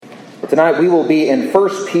Tonight we will be in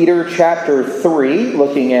 1 Peter chapter 3,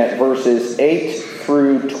 looking at verses 8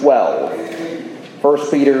 through 12.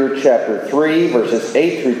 1 Peter chapter 3, verses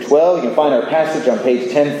 8 through 12. You can find our passage on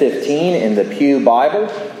page 1015 in the Pew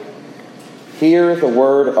Bible. Hear the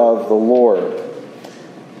word of the Lord.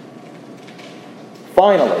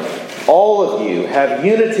 Finally, all of you have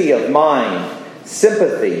unity of mind,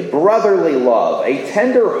 sympathy, brotherly love, a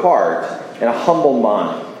tender heart, and a humble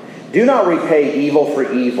mind. Do not repay evil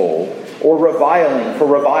for evil, or reviling for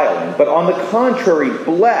reviling, but on the contrary,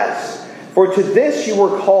 bless. For to this you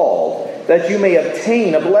were called, that you may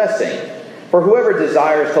obtain a blessing. For whoever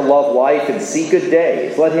desires to love life and see good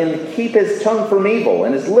days, let him keep his tongue from evil,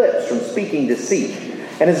 and his lips from speaking deceit.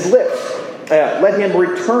 And his lips, let him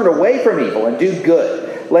return away from evil and do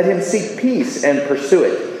good. Let him seek peace and pursue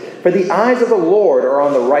it. For the eyes of the Lord are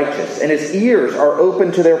on the righteous, and his ears are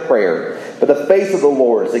open to their prayer. But the face of the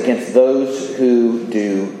Lord is against those who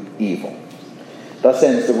do evil. Thus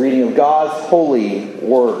ends the reading of God's holy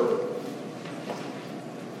word.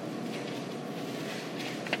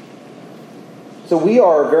 So we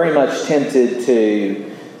are very much tempted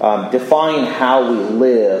to define how we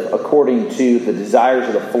live according to the desires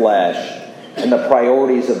of the flesh and the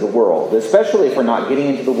priorities of the world, especially if we're not getting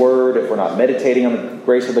into the Word, if we're not meditating on the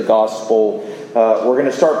grace of the gospel. We're going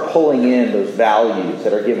to start pulling in those values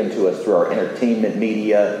that are given to us through our entertainment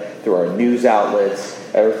media, through our news outlets,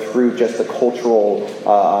 or through just the cultural,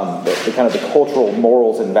 the kind of the cultural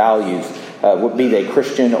morals and values, be they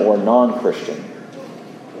Christian or non-Christian.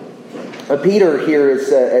 Peter here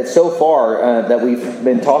is, so far that we've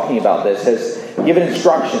been talking about this, has given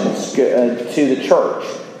instructions to the church,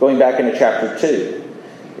 going back into chapter 2.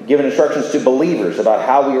 Given instructions to believers about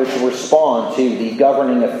how we are to respond to the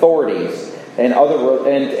governing authorities and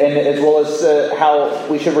as well as how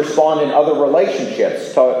we should respond in other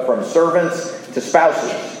relationships, from servants to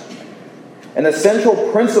spouses. And the central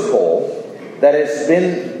principle that has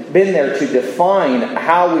been there to define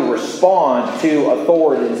how we respond to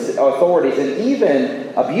authorities and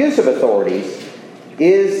even abusive authorities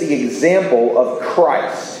is the example of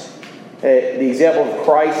Christ. The example of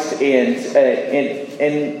Christ and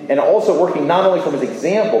also working not only from his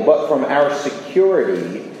example, but from our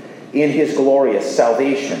security in his glorious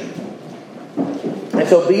salvation. And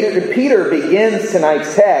so Peter begins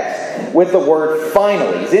tonight's text with the word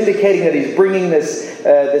finally. He's indicating that he's bringing this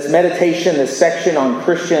meditation, this section on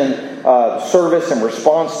Christian service and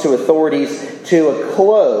response to authorities to a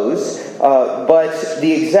close, but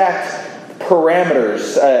the exact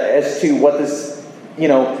parameters as to what this,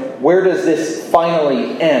 where does this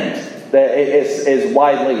finally end? That is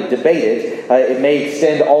widely debated. It may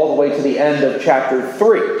extend all the way to the end of chapter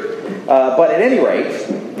 3. But at any rate,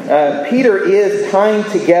 Peter is tying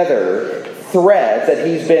together threads that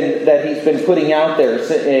he's been putting out there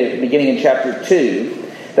beginning in chapter 2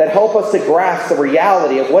 that help us to grasp the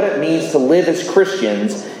reality of what it means to live as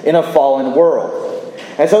Christians in a fallen world.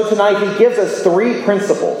 And so tonight he gives us 3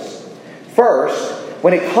 principles. First,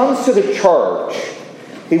 when it comes to the church,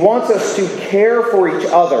 he wants us to care for each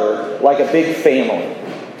other like a big family.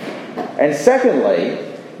 And secondly,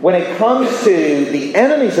 when it comes to the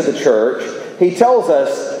enemies of the church, he tells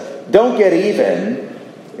us, don't get even.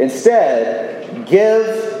 Instead,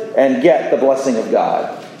 give and get the blessing of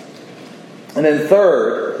God. And then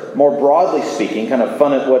third, more broadly speaking,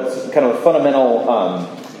 what's fundamental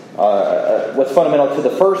to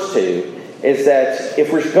the first two is that if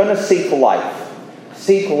we're going to seek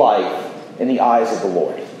life in the eyes of the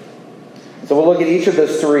Lord. So we'll look at each of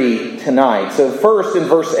those 3 tonight. So first, in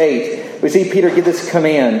verse 8, we see Peter give this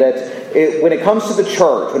command that when it comes to the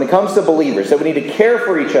church, when it comes to believers, that we need to care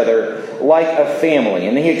for each other like a family.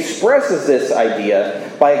 And he expresses this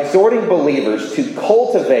idea by exhorting believers to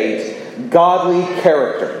cultivate godly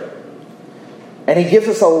character. And he gives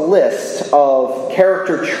us a list of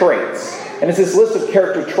character traits. And it's this list of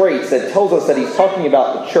character traits that tells us that he's talking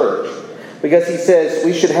about the church. Because he says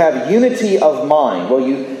we should have unity of mind. Well,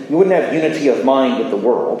 you wouldn't have unity of mind with the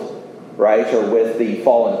world, right? Or with the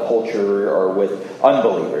fallen culture or with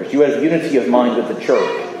unbelievers. You have unity of mind with the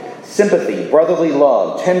church. Sympathy, brotherly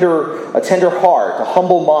love, a tender heart, a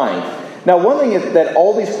humble mind. Now, one thing that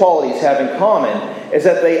all these qualities have in common is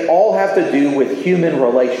that they all have to do with human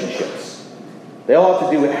relationships. They all have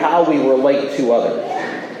to do with how we relate to others.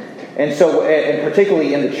 And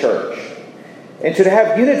particularly in the church. And to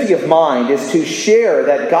have unity of mind is to share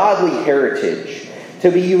that godly heritage, to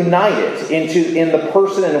be united in the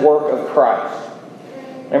person and work of Christ.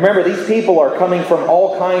 And remember, these people are coming from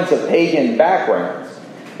all kinds of pagan backgrounds.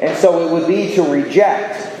 And so it would be to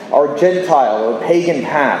reject our Gentile or pagan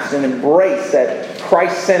past and embrace that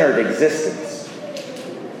Christ-centered existence.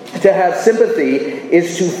 To have sympathy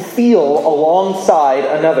is to feel alongside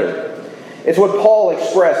another. It's what Paul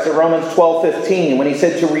expressed in Romans 12:15 when he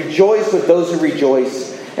said to rejoice with those who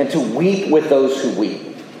rejoice and to weep with those who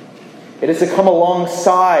weep. It is to come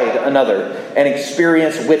alongside another and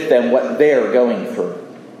experience with them what they're going through,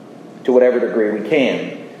 to whatever degree we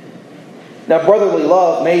can. Now, brotherly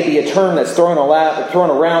love may be a term that's thrown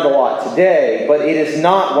around a lot today, but it is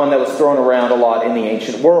not one that was thrown around a lot in the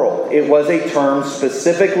ancient world. It was a term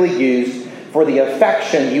specifically used for the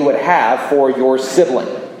affection you would have for your sibling.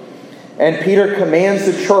 And Peter commands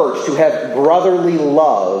the church to have brotherly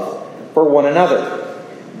love for one another.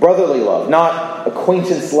 Brotherly love, not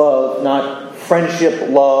acquaintance love, not friendship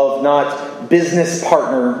love, not business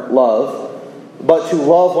partner love, but to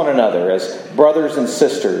love one another as brothers and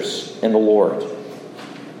sisters in the Lord.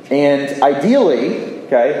 And ideally,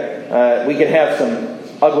 we can have some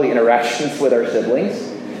ugly interactions with our siblings,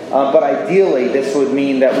 but ideally this would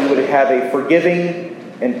mean that we would have a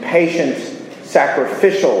forgiving and patient,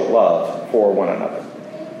 sacrificial love for one another.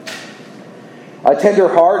 A tender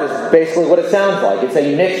heart is basically what it sounds like. It's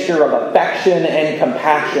a mixture of affection and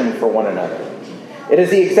compassion for one another. It is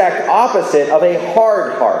the exact opposite of a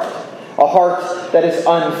hard heart. A heart that is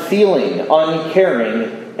unfeeling,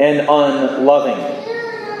 uncaring, and unloving.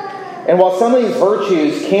 And while some of these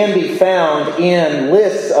virtues can be found in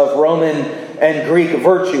lists of Roman and Greek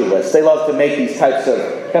virtue lists, they love to make these types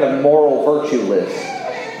of kind of moral virtue lists.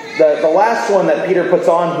 The last one that Peter puts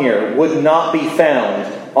on here would not be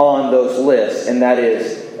found on those lists, and that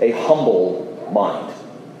is a humble mind.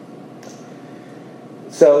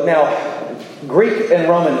 So now, Greek and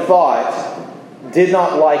Roman thought did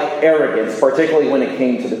not like arrogance, particularly when it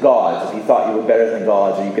came to the gods. If you thought you were better than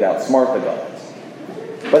gods or you could outsmart the gods.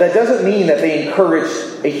 But that doesn't mean that they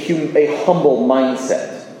encouraged a humble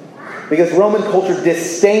mindset. Because Roman culture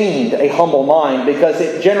disdained a humble mind because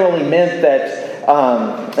it generally meant that,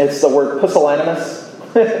 it's the word pusillanimous.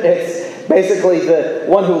 It's basically the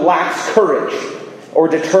one who lacks courage or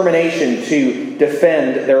determination to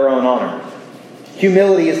defend their own honor.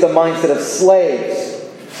 Humility is the mindset of slaves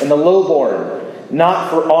and the lowborn, not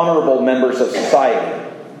for honorable members of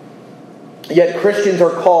society. Yet Christians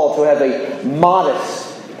are called to have a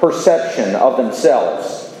modest perception of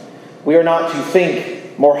themselves. We are not to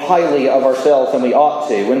think more highly of ourselves than we ought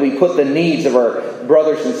to when we put the needs of our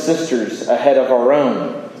brothers and sisters ahead of our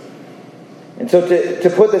own. And so to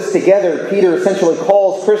put this together, Peter essentially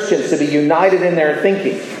calls Christians to be united in their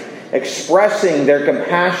thinking, expressing their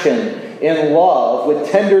compassion in love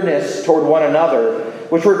with tenderness toward one another,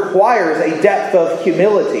 which requires a depth of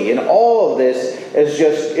humility. And all of this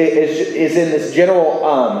is in this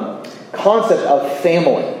general concept of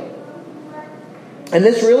family. And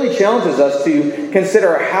this really challenges us to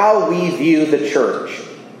consider how we view the church.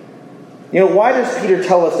 Why does Peter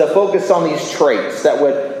tell us to focus on these traits that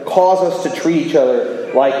would cause us to treat each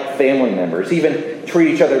other like family members, even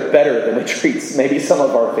treat each other better than we treat maybe some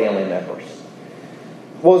of our family members?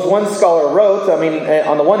 Well, as one scholar wrote,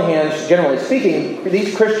 on the one hand, generally speaking,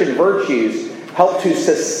 these Christian virtues help to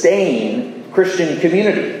sustain Christian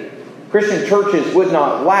community. Christian churches would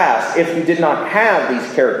not last if you did not have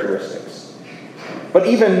these characteristics. But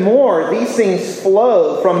even more, these things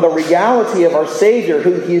flow from the reality of our Savior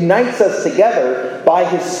who unites us together by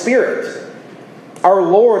His Spirit. Our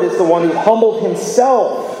Lord is the one who humbled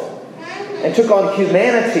Himself and took on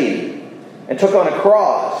humanity and took on a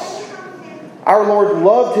cross. Our Lord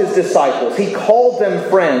loved His disciples. He called them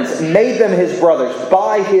friends, made them His brothers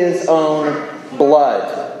by His own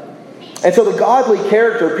blood. And so the godly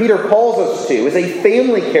character Peter calls us to is a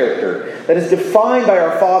family character that is defined by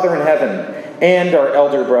our Father in heaven and our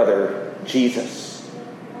elder brother, Jesus.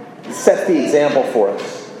 He sets the example for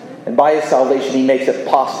us. And by His salvation, He makes it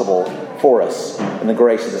possible for us in the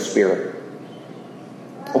grace of the Spirit.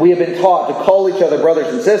 We have been taught to call each other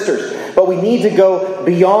brothers and sisters, but we need to go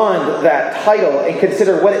beyond that title and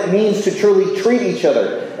consider what it means to truly treat each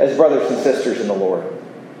other as brothers and sisters in the Lord.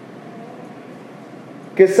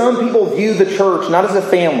 Because some people view the church not as a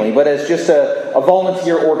family, but as just a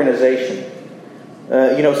volunteer organization.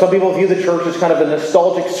 Some people view the church as kind of a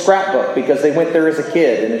nostalgic scrapbook because they went there as a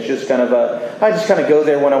kid, and it's just kind of I just kind of go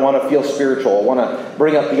there when I want to feel spiritual. I want to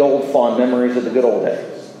bring up the old fond memories of the good old days.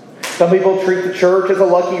 Some people treat the church as a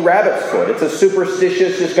lucky rabbit's foot. It's a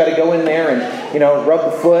superstitious, just got to go in there and,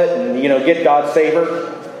 rub the foot and, get God's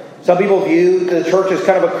favor. Some people view the church as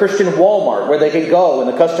kind of a Christian Walmart where they can go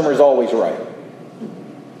and the customer's always right.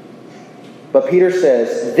 But Peter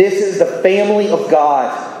says, this is the family of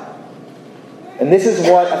God. And this is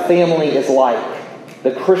what a family is like.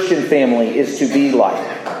 The Christian family is to be like.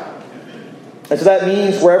 And so that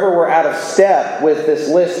means wherever we're out of step with this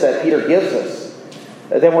list that Peter gives us,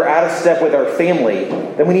 then we're out of step with our family,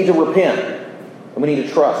 then we need to repent, and we need to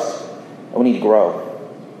trust, and we need to grow.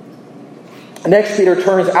 Next, Peter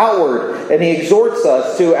turns outward, and he exhorts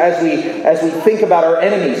us to, as we think about our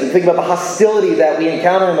enemies and think about the hostility that we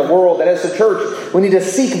encounter in the world, that as a church, we need to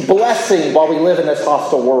seek blessing while we live in this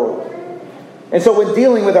hostile world. And so when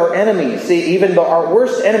dealing with our enemies, see, even our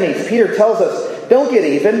worst enemies, Peter tells us, don't get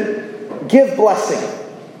even, give blessing.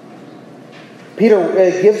 Peter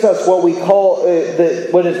gives us what we call,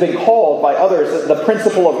 what has been called by others, the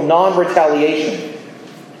principle of non-retaliation.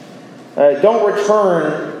 Don't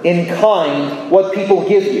return in kind what people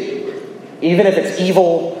give you, even if it's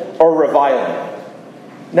evil or reviling.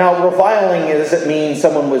 Now, reviling doesn't mean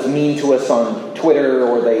someone was mean to us on Twitter,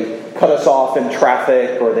 or they cut us off in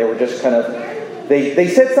traffic, or they were just kind of... They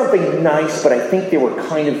said something nice, but I think they were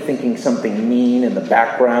kind of thinking something mean in the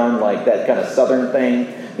background, like that kind of southern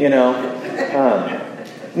thing, you know.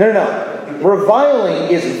 No.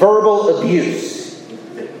 Reviling is verbal abuse.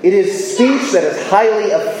 It is speech that is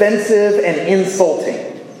highly offensive and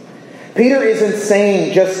insulting. Peter isn't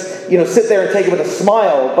saying just, sit there and take it with a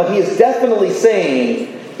smile, but he is definitely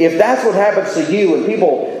saying, if that's what happens to you and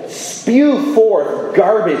people spew forth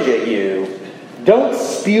garbage at you, don't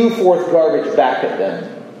spew forth garbage back at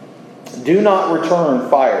them. Do not return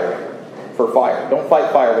fire for fire. Don't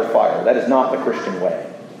fight fire with fire. That is not the Christian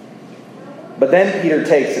way. But then Peter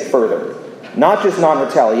takes it further. Not just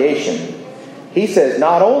non-retaliation. He says,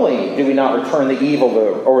 not only do we not return the evil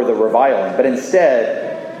or the reviling, but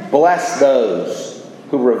instead bless those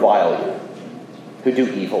who revile you, who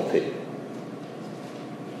do evil to you.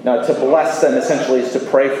 Now, to bless them essentially is to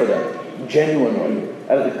pray for them genuinely,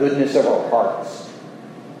 out of the goodness of our hearts.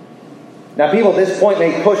 Now, people at this point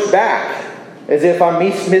may push back as if I'm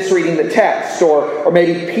misreading the text, or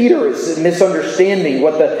maybe Peter is misunderstanding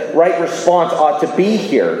what the right response ought to be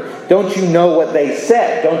here. Don't you know what they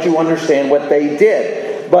said? Don't you understand what they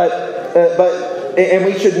did? And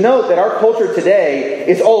we should note that our culture today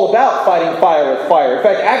is all about fighting fire with fire. In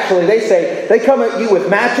fact, actually, they say they come at you with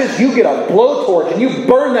matches, you get a blowtorch, and you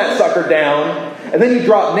burn that sucker down, and then you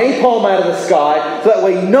drop napalm out of the sky, so that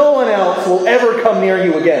way no one else will ever come near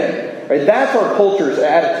you again. Right? That's our culture's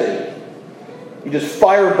attitude. You just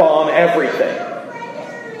firebomb everything.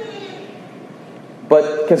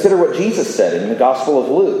 But consider what Jesus said in the Gospel of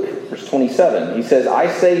Luke, verse 27. He says,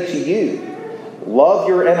 I say to you, love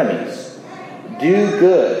your enemies. Do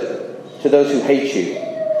good to those who hate you.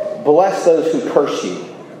 Bless those who curse you.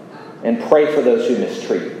 And pray for those who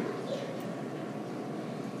mistreat you.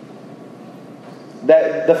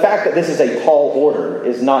 That the fact that this is a tall order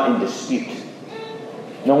is not in dispute.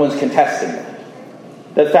 No one's contesting that.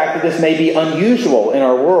 The fact that this may be unusual in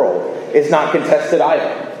our world is not contested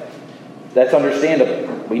either. That's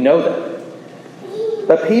understandable. We know that.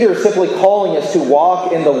 But Peter is simply calling us to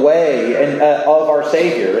walk in the way of our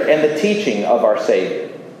Savior and the teaching of our Savior.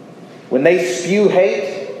 When they spew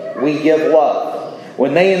hate, we give love.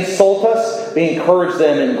 When they insult us, we encourage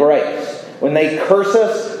them in grace. When they curse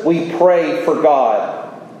us, we pray for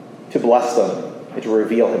God to bless them and to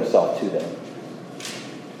reveal Himself to them.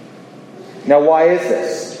 Now, why is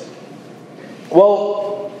this?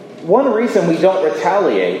 Well, one reason we don't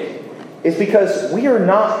retaliate is because we are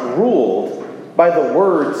not ruled by the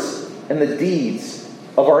words and the deeds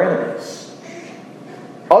of our enemies.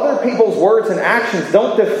 Other people's words and actions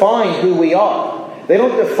don't define who we are. They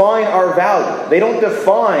don't define our value. They don't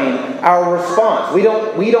define our response. We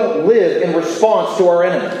don't live in response to our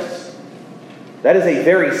enemies. That is a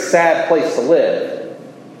very sad place to live.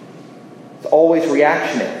 It's always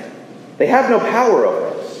reactionary. They have no power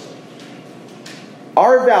over us.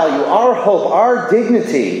 Our value, our hope, our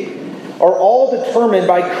dignity are all determined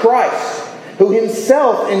by Christ, who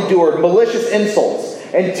Himself endured malicious insults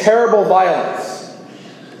and terrible violence.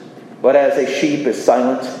 But as a sheep is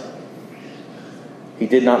silent, He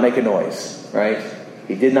did not make a noise, right?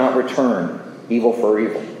 He did not return evil for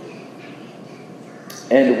evil.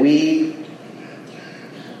 And we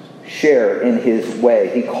share in His way.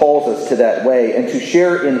 He calls us to that way. And to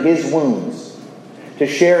share in His wounds, to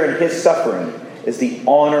share in His suffering, is the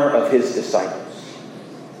honor of His disciples.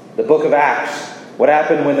 The book of Acts, what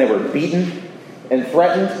happened when they were beaten and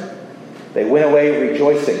threatened? They went away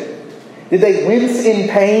rejoicing. Did they wince in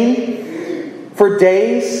pain for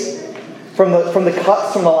days from the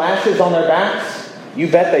cuts, from the lashes on their backs? You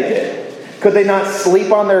bet they did. Could they not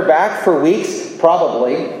sleep on their back for weeks?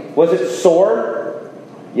 Probably. Was it sore?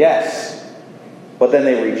 Yes. But then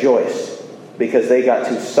they rejoiced because they got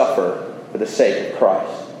to suffer for the sake of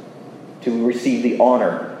Christ, to receive the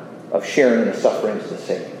honor of sharing the sufferings of the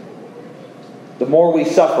Savior. the more we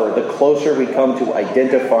suffer, the closer we come to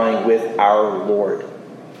identifying with our Lord.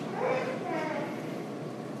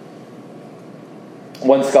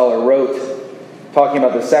 One scholar wrote, talking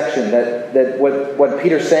about this section, that what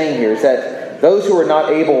Peter's saying here is that those who are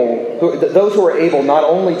able not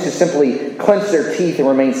only to simply clench their teeth and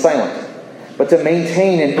remain silent, but to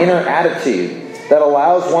maintain an inner attitude that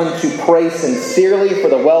allows one to pray sincerely for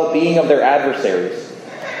the well-being of their adversaries,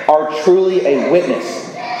 are truly a witness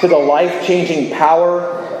to the life-changing power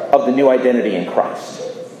of the new identity in Christ.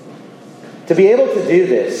 To be able to do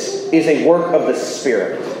this is a work of the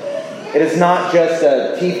Spirit. It is not just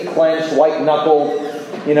a teeth clenched, white-knuckled,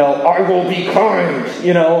 I will be kind,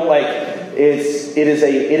 it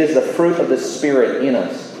is the fruit of the Spirit in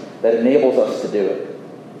us that enables us to do it.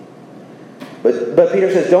 But Peter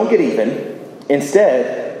says, don't get even.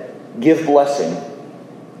 Instead, give blessing.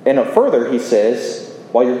 And further, he says,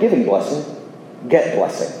 while you're giving blessing, get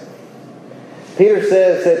blessing. Peter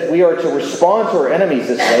says that we are to respond to our enemies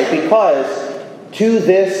this way because to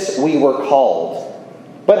this we were called.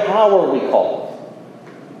 But how are we called?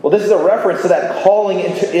 Well, this is a reference to that calling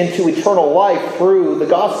into eternal life through the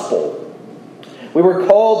gospel. We were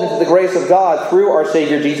called into the grace of God through our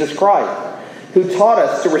Savior Jesus Christ, who taught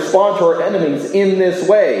us to respond to our enemies in this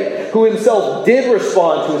way, who himself did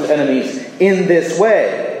respond to his enemies in this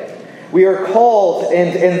way. We are called,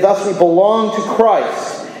 and thus we belong to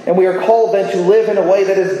Christ, and we are called then to live in a way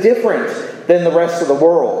that is different than the rest of the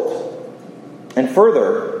world. And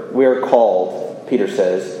further, we are called, Peter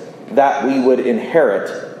says, that we would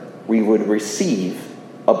inherit, we would receive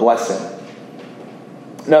a blessing.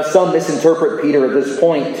 Now, some misinterpret Peter at this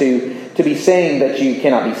point to be saying that you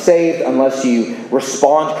cannot be saved unless you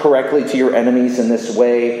respond correctly to your enemies in this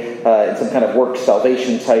way, in some kind of work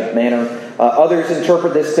salvation type manner. Others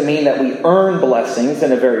interpret this to mean that we earn blessings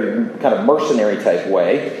in a very kind of mercenary type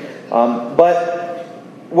way. But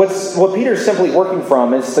what Peter's simply working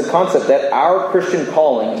from is the concept that our Christian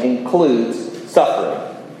calling includes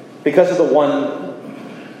suffering because of the one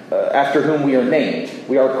after whom we are named.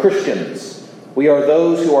 We are Christians. We are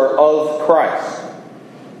those who are of Christ.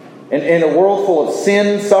 And in a world full of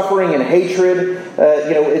sin, suffering, and hatred,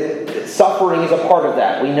 suffering is a part of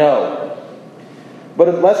that. We know. But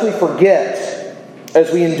unless we forget,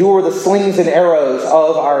 as we endure the slings and arrows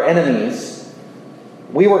of our enemies,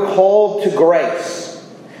 we were called to grace.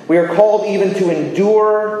 We are called even to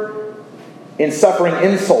endure in suffering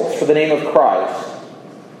insults for the name of Christ,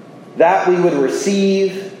 that we would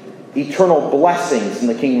receive eternal blessings in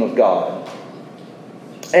the kingdom of God.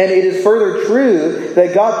 And it is further true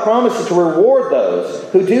that God promises to reward those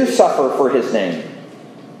who do suffer for his name.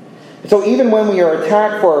 So even when we are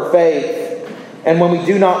attacked for our faith, and when we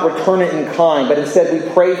do not return it in kind, but instead we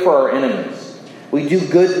pray for our enemies, we do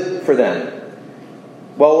good for them.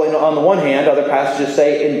 Well, on the one hand, other passages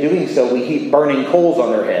say in doing so we heap burning coals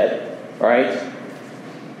on their head, right?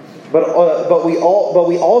 But we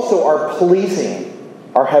also are pleasing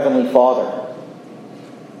our Heavenly Father.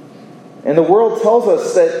 And the world tells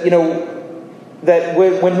us that, that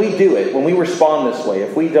when we do it, when we respond this way,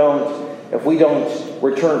 if we don't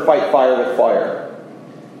return fight fire with fire,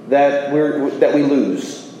 that we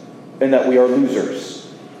lose, and that we are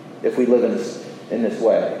losers if we live in this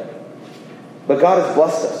way. But God has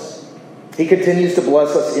blessed us. He continues to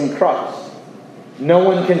bless us in Christ. No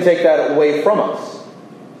one can take that away from us.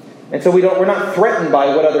 And so we're not threatened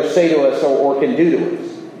by what others say to us or can do to us.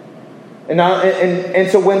 And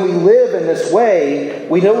so when we live in this way,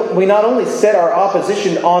 we not only set our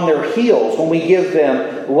opposition on their heels when we give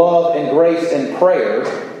them love and grace and prayer,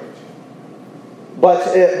 but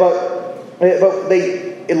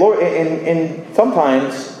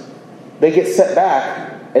sometimes they get set back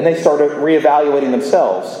and they start reevaluating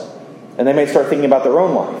themselves, and they may start thinking about their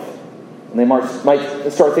own life, and they might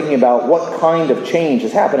start thinking about what kind of change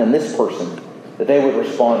has happened in this person that they would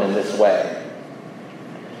respond in this way.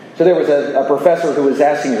 So there was a professor who was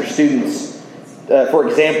asking her students for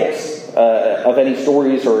examples of any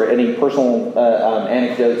stories or any personal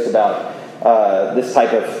anecdotes about this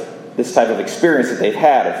type of experience that they've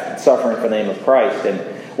had of suffering for the name of Christ. And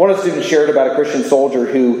one of the students shared about a Christian soldier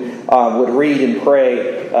who would read and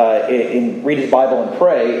pray, read his Bible and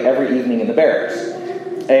pray every evening in the barracks.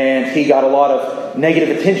 And he got a lot of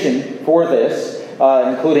negative attention for this,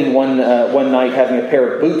 including one night having a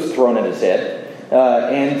pair of boots thrown at his head.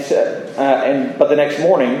 But the next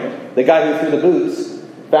morning, the guy who threw the boots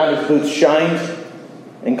found his boots shined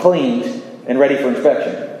and cleaned and ready for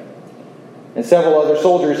inspection. And several other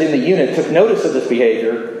soldiers in the unit took notice of this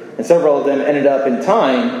behavior, and several of them ended up in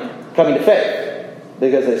time coming to faith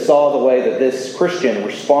because they saw the way that this Christian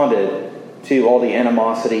responded to all the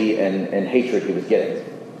animosity and hatred he was getting.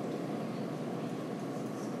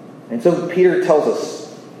 And so Peter tells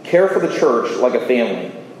us, care for the church like a family.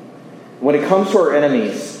 When it comes to our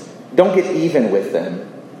enemies, don't get even with them.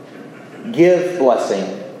 Give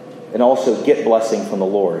blessing and also get blessing from the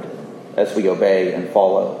Lord as we obey and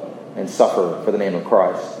follow and suffer for the name of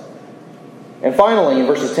Christ. And finally, in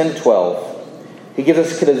verses 10 to 12, he gives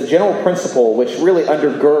us this general principle which really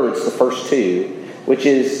undergirds the first two, which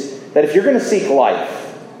is that if you're going to seek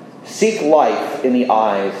life in the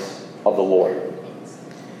eyes of the Lord.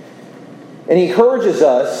 And he encourages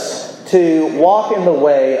us to walk in the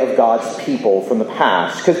way of God's people from the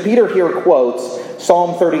past. Because Peter here quotes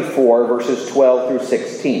Psalm 34, verses 12 through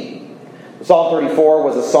 16. Psalm 34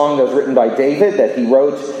 was a song that was written by David that he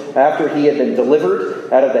wrote after he had been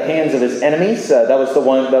delivered out of the hands of his enemies. That was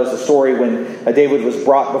the story when David was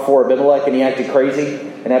brought before Abimelech and he acted crazy.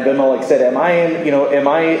 And Abimelech said, do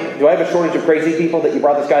I have a shortage of crazy people that you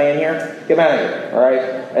brought this guy in here? Get him out of here. All right.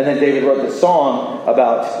 And then David wrote this song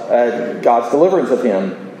about God's deliverance of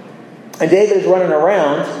him. And David is running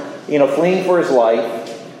around, fleeing for his life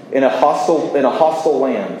in a hostile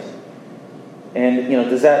land. And,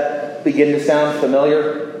 does that begin to sound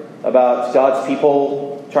familiar about God's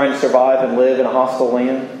people trying to survive and live in a hostile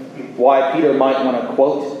land? Why Peter might want to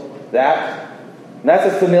quote that? And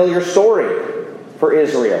that's a familiar story for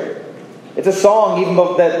Israel. It's a song even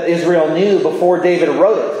that Israel knew before David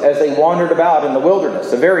wrote it as they wandered about in the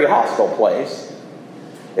wilderness, a very hostile place.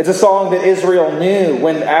 It's a song that Israel knew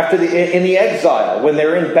in the exile, when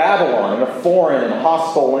they're in Babylon, in a foreign and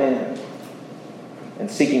hostile land, and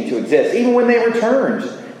seeking to exist. Even when they returned,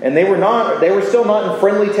 and they were still not in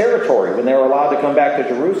friendly territory when they were allowed to come back to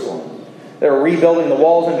Jerusalem. They were rebuilding the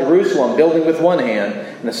walls in Jerusalem, building with one hand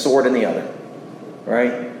and a sword in the other.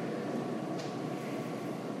 Right?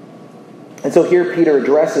 And so here Peter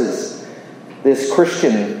addresses this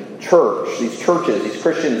Christian church, these churches, these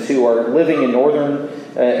Christians who are living in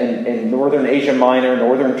northern Asia Minor,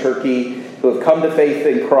 northern Turkey, who have come to faith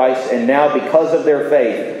in Christ, and now because of their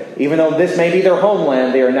faith, even though this may be their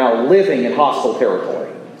homeland, they are now living in hostile territory.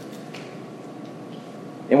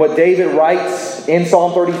 And what David writes in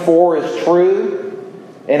Psalm 34 is true,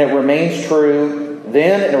 and it remains true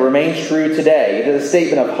then, and it remains true today. It is a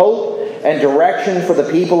statement of hope and direction for the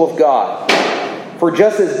people of God. For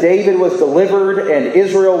just as David was delivered and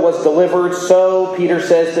Israel was delivered, so, Peter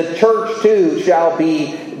says, the church too shall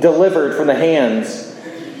be delivered from the hands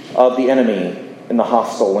of the enemy in the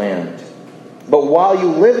hostile land. But while you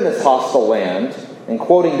live in this hostile land, and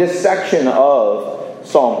quoting this section of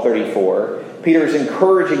Psalm 34, Peter is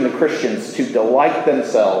encouraging the Christians to delight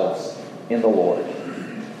themselves in the Lord.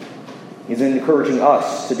 He's encouraging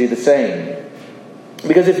us to do the same.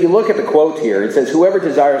 Because if you look at the quote here, it says, whoever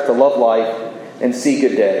desires to love life and see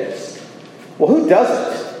good days. Well, who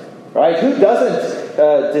doesn't? Right? Who doesn't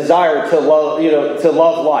desire to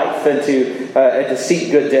love life and to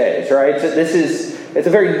seek good days? Right? It's a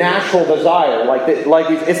very natural desire.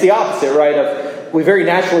 It's the opposite, right? We very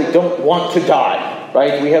naturally don't want to die.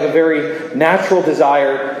 Right? We have a very natural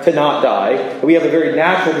desire to not die. We have a very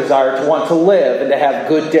natural desire to want to live and to have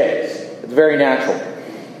good days. It's very natural.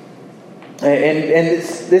 And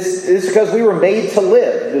this is because we were made to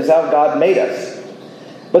live. This is how God made us.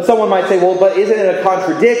 But someone might say, well, but isn't it a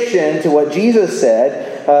contradiction to what Jesus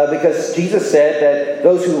said? Because Jesus said that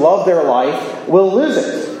those who love their life will lose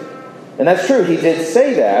it. And that's true. He did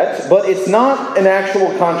say that. But it's not an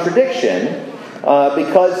actual contradiction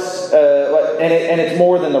because it's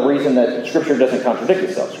more than the reason that Scripture doesn't contradict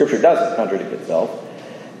itself. Scripture doesn't contradict itself.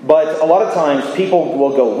 But a lot of times people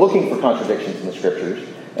will go looking for contradictions in the Scriptures.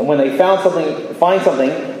 And when they find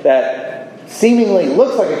something that seemingly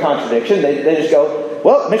looks like a contradiction, they just go,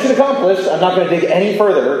 well, mission accomplished. I'm not going to dig any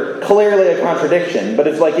further. Clearly a contradiction. But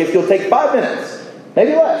it's like if you'll take 5 minutes,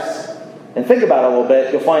 maybe less, and think about it a little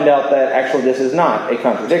bit, you'll find out that actually this is not a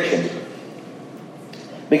contradiction.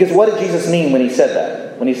 Because what did Jesus mean when he said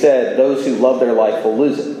that? When he said, those who love their life will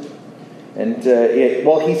lose it. And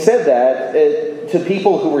he said that to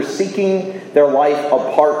people who were seeking their life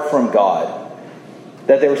apart from God.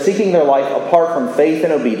 That they were seeking their life apart from faith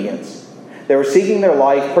and obedience. They were seeking their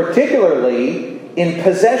life particularly in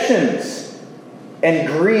possessions and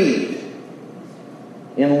greed,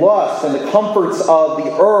 in lust and the comforts of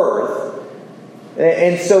the earth.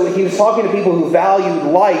 And so he was talking to people who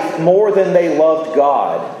valued life more than they loved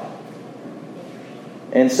God.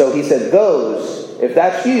 And so he said, if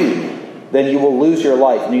that's you, then you will lose your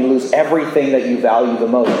life and you lose everything that you value the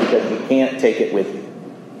most because you can't take it with you.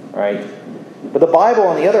 Right? But the Bible,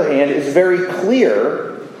 on the other hand, is very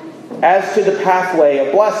clear as to the pathway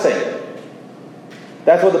of blessing.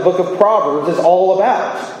 That's what the book of Proverbs is all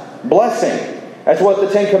about. Blessing. That's what the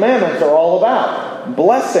Ten Commandments are all about.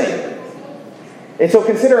 Blessing. And so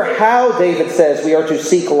consider how David says we are to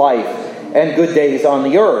seek life and good days on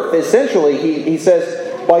the earth. Essentially, he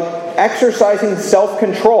says, by exercising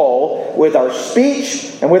self-control with our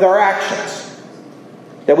speech and with our actions.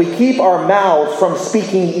 That we keep our mouths from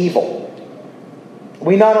speaking evil.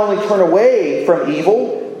 We not only turn away from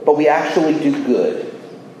evil, but we actually do good.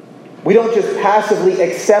 We don't just passively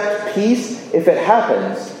accept peace if it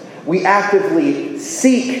happens. We actively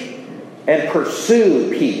seek and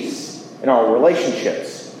pursue peace in our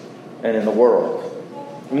relationships and in the world.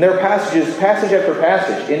 And there are passages, passage after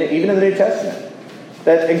passage, even in the New Testament,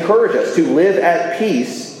 that encourage us to live at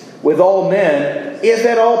peace with all men, if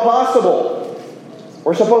at all possible.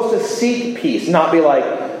 We're supposed to seek peace, not be like,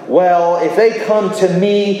 well, if they come to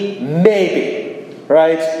me, maybe,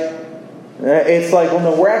 right? It's like, well,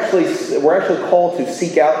 no, we're actually called to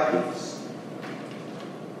seek out peace.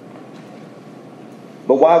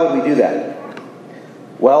 But why would we do that?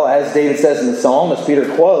 Well, as David says in the Psalm, as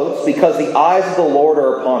Peter quotes, because the eyes of the Lord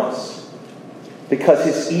are upon us. Because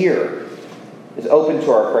His ear is open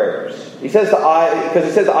to our prayers. Because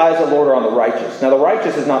it says the eyes of the Lord are on the righteous. Now, the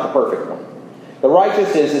righteous is not the perfect one. The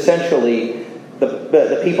righteous is essentially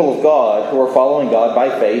the people of God who are following God by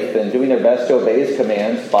faith and doing their best to obey His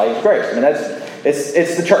commands by His grace. I mean,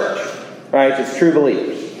 it's the church, right? It's true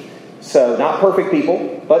believers. So, not perfect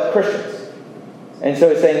people, but Christians. And so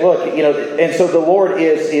it's saying, look, and so the Lord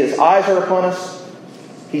His eyes are upon us.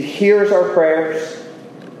 He hears our prayers.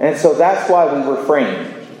 And so that's why we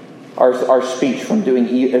refrain our speech from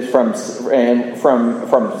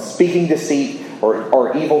from speaking deceit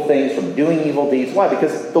or evil things, from doing evil deeds. Why?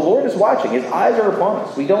 Because the Lord is watching. His eyes are upon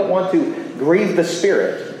us. We don't want to grieve the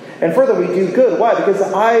Spirit. And further, we do good. Why? Because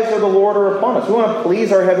the eyes of the Lord are upon us. We want to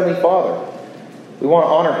please our Heavenly Father. We want to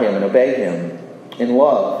honor Him and obey Him in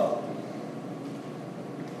love.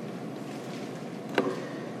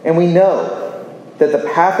 And we know that the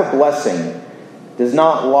path of blessing does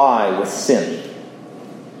not lie with sin,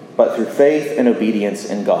 but through faith and obedience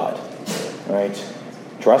in God. Right?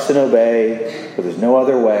 Trust and obey, because there's no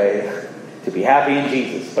other way to be happy in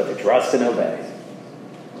Jesus but to trust and obey.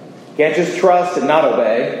 You can't just trust and not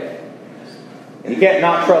obey. You can't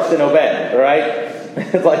not trust and obey, right?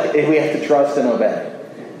 It's like we have to trust and obey.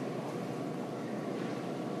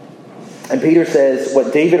 And Peter says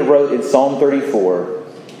what David wrote in Psalm 34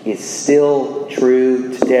 is still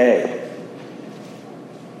true today.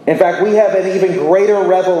 In fact, we have an even greater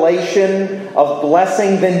revelation of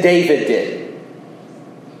blessing than David did.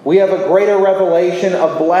 We have a greater revelation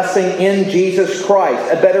of blessing in Jesus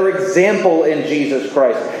Christ, a better example in Jesus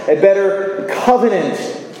Christ, a better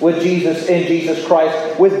covenant with Jesus in Jesus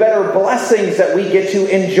Christ, with better blessings that we get to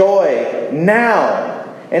enjoy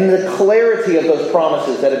now, and the clarity of those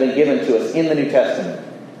promises that have been given to us in the New Testament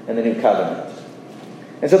and the New Covenant.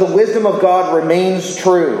 And so the wisdom of God remains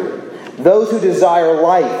true. Those who desire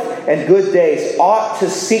life and good days ought to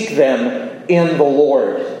seek them in the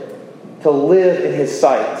Lord. To live in His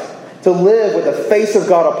sight. To live with the face of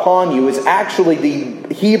God upon you is actually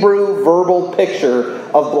the Hebrew verbal picture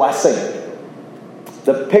of blessing.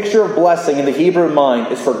 The picture of blessing in the Hebrew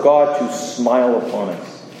mind is for God to smile upon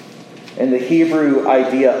us. And the Hebrew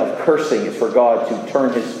idea of cursing is for God to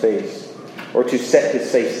turn His face or to set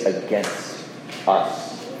His face against us.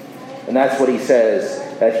 And that's what He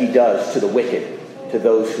says that He does to the wicked, to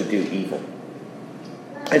those who do evil.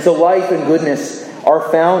 And so life and goodness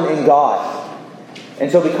are found in God.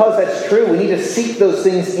 And so because that's true, we need to seek those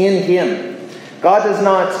things in Him. God does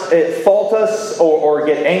not fault us or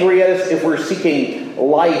get angry at us if we're seeking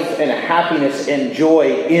life and happiness and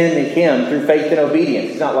joy in Him through faith and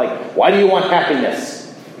obedience. It's not like, why do you want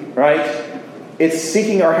happiness? Right? It's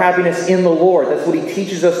seeking our happiness in the Lord. That's what He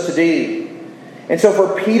teaches us to do. And so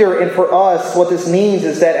for Peter and for us, what this means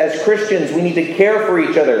is that as Christians, we need to care for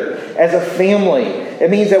each other as a family. It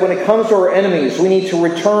means that when it comes to our enemies, we need to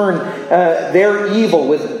return their evil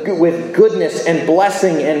with goodness and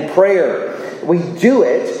blessing and prayer. We do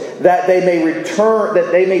it that they may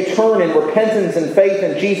turn in repentance and faith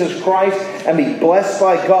in Jesus Christ and be blessed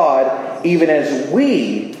by God, even as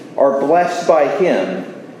we are blessed by Him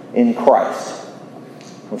in Christ.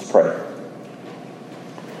 Let's pray.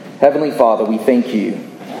 Heavenly Father, we thank You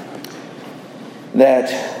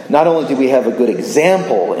that not only do we have a good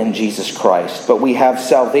example in Jesus Christ, but we have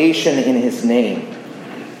salvation in His name.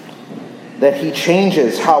 That He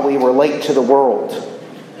changes how we relate to the world.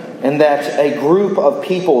 And that a group of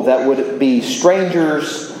people that would be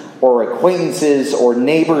strangers or acquaintances or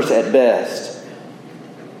neighbors at best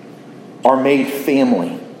are made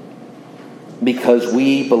family. because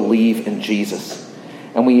we believe in Jesus.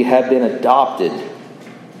 And we have been adopted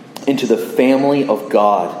into the family of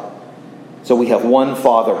God. So we have one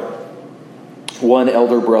Father, one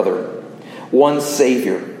elder brother, one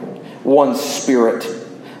Savior, one Spirit,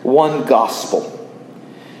 one gospel.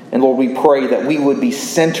 And Lord, we pray that we would be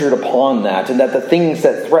centered upon that, and that the things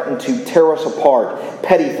that threaten to tear us apart,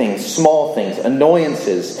 petty things, small things,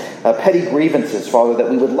 annoyances, petty grievances, Father, that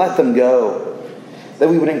we would let them go. That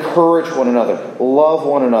we would encourage one another, love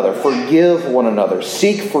one another, forgive one another,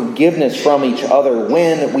 seek forgiveness from each other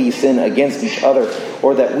when we sin against each other,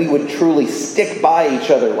 or that we would truly stick by each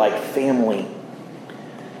other like family.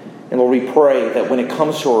 And Lord, we pray that when it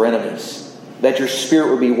comes to our enemies, that your Spirit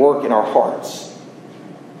would be work in our hearts.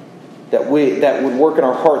 That would work in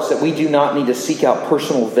our hearts, that we do not need to seek out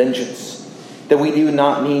personal vengeance. That we do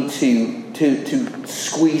not need to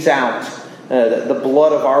squeeze out the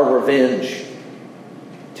blood of our revenge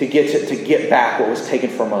to get back what was taken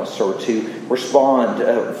from us, or to respond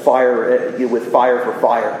with fire for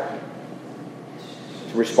fire,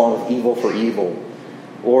 to respond with evil for evil.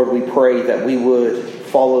 Lord, we pray that we would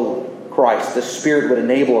follow Christ. The Spirit would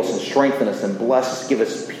enable us and strengthen us and bless us, give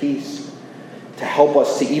us peace, to help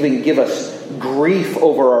us, to even give us grief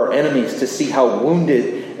over our enemies, to see how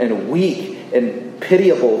wounded and weak and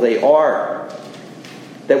pitiable they are.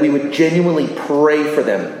 That we would genuinely pray for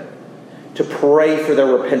them, to pray for their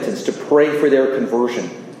repentance, to pray for their conversion,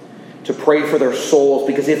 to pray for their souls,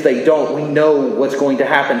 because if they don't, we know what's going to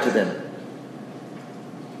happen to them.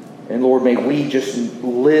 And Lord, may we just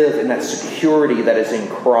live in that security that is in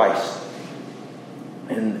Christ,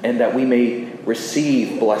 and that we may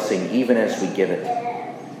receive blessing even as we give it.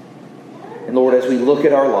 And Lord, as we look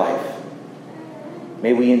at our life,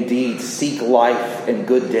 may we indeed seek life and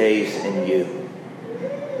good days in you.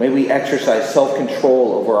 May we exercise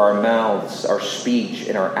self-control over our mouths, our speech,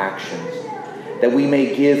 and our actions, that we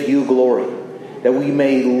may give you glory, that we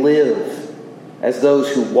may live as those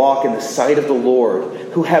who walk in the sight of the Lord,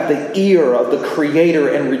 who have the ear of the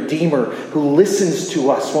Creator and Redeemer, who listens to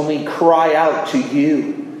us when we cry out to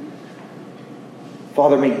you.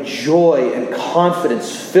 Father, may joy and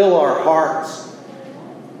confidence fill our hearts.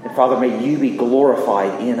 And Father, may you be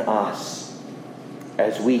glorified in us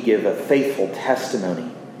as we give a faithful testimony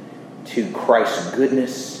to Christ's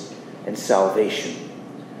goodness and salvation.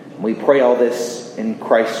 We pray all this in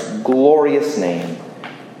Christ's glorious name.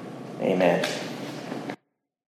 Amen.